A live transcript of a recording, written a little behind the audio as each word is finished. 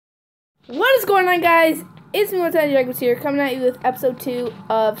What is going on, guys? It's me, Jaguars here, coming at you with episode 2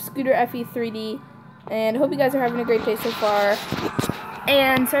 of Scooter FE3D, and I hope you guys are having a great day so far.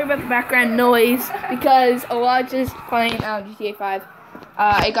 And sorry about the background noise, because Elijah is playing GTA 5.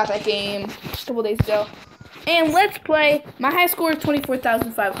 I got that game a couple days ago. And let's play. My high score is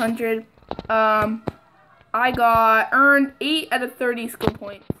 24,500. I earned 8 out of 30 skill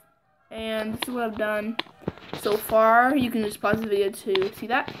points. And this is what I've done so far. You can just pause the video to see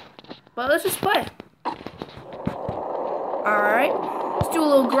that. But let's just play. Alright. Let's do a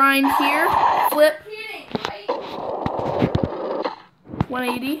little grind here. Flip.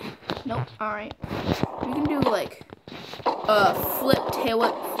 180. Nope. Alright. We can do like flip, tail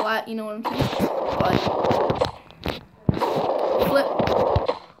whip, flat, you know what I'm saying? But flip,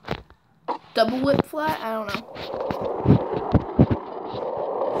 double whip, flat, I don't know.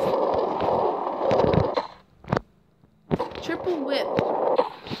 Triple whip.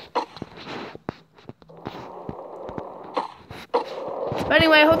 But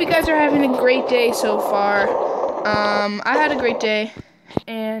anyway, I hope you guys are having a great day so far. I had a great day.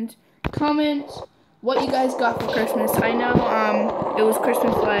 And comment what you guys got for Christmas. I know, it was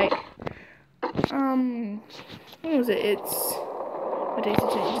Christmas like, when was it? What day is it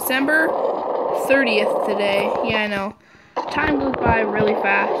today? December 30th today. Yeah, I know. Time goes by really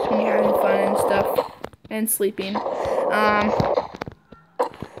fast when you're having fun and stuff. And sleeping.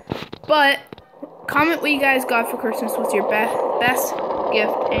 But comment what you guys got for Christmas. What's your best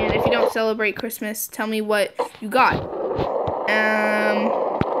gift? And if you don't celebrate Christmas, tell me what you got.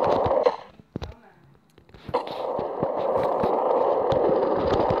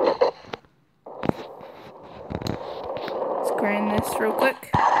 Let's grind this real quick.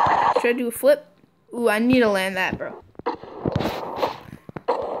 Should I do a flip? Ooh, I need to land that, bro.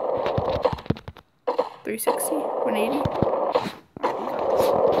 360, 180.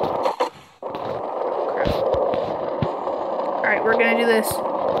 Alright, we're gonna do this.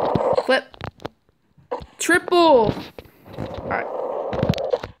 Flip. Triple. Alright.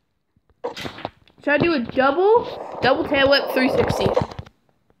 Should I do a double tail whip 360?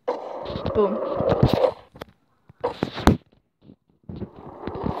 Boom.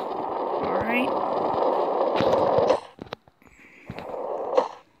 Alright.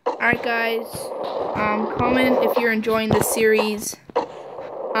 Alright, guys. Comment if you're enjoying this series.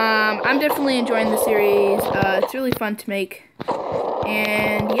 I'm definitely enjoying the series. It's really fun to make.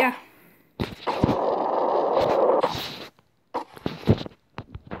 And yeah.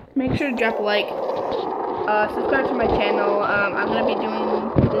 Make sure to drop a like. Subscribe to my channel. I'm going to be doing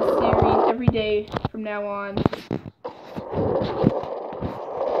this series every day from now on.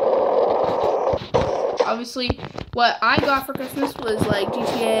 Obviously, what I got for Christmas was like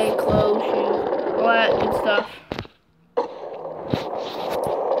GTA, clothes, shoes, all that good stuff.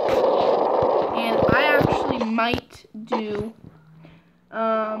 And I actually might do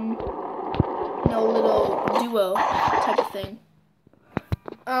little duo type of thing.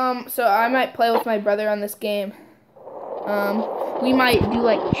 So I might play with my brother on this game. We might do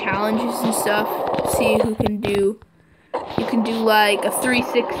like challenges and stuff. See who can do. You can do like a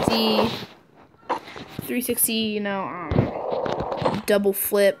 360, you know, double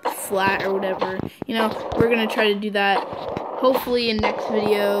flip, flat or whatever. You know, we're gonna try to do that. Hopefully in next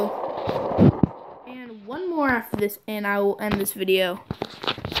video. And one more after this, and I will end this video.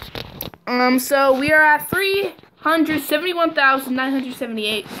 So we are at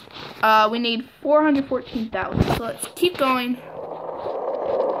 371,978. We need 414,000. So let's keep going.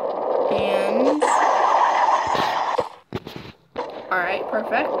 And alright,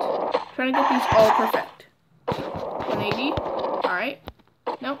 perfect. Trying to get these all perfect. 180. Alright.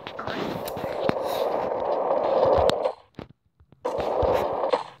 Nope. Alright.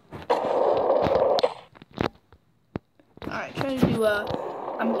 Alright,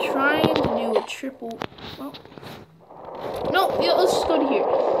 I'm trying to do a triple. Well, no, yeah, let's just go to here.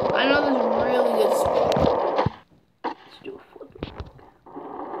 I know there's a really good spot. Let's do a flip.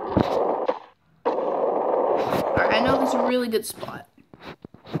 Alright, I know there's a really good spot.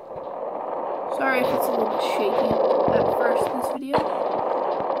 Sorry if it's a little bit shaky at first in this video.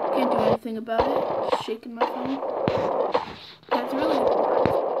 Can't do anything about it. Just shaking my phone. That's really good.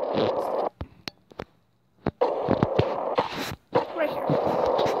 Right here.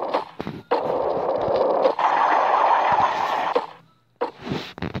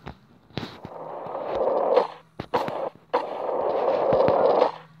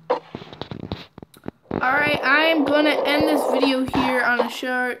 Alright, I'm gonna end this video here on a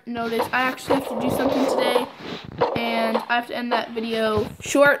short notice. I actually have to do something today, and I have to end that video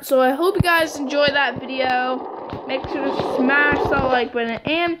short. So I hope you guys enjoy that video. Make sure to smash that like button,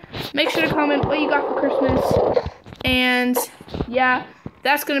 and make sure to comment what you got for Christmas. And yeah,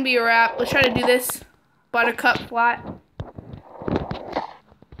 that's gonna be a wrap. Let's try to do this. Buttercup flat.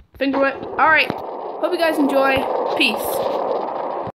 Finger whip. Alright. Hope you guys enjoy. Peace.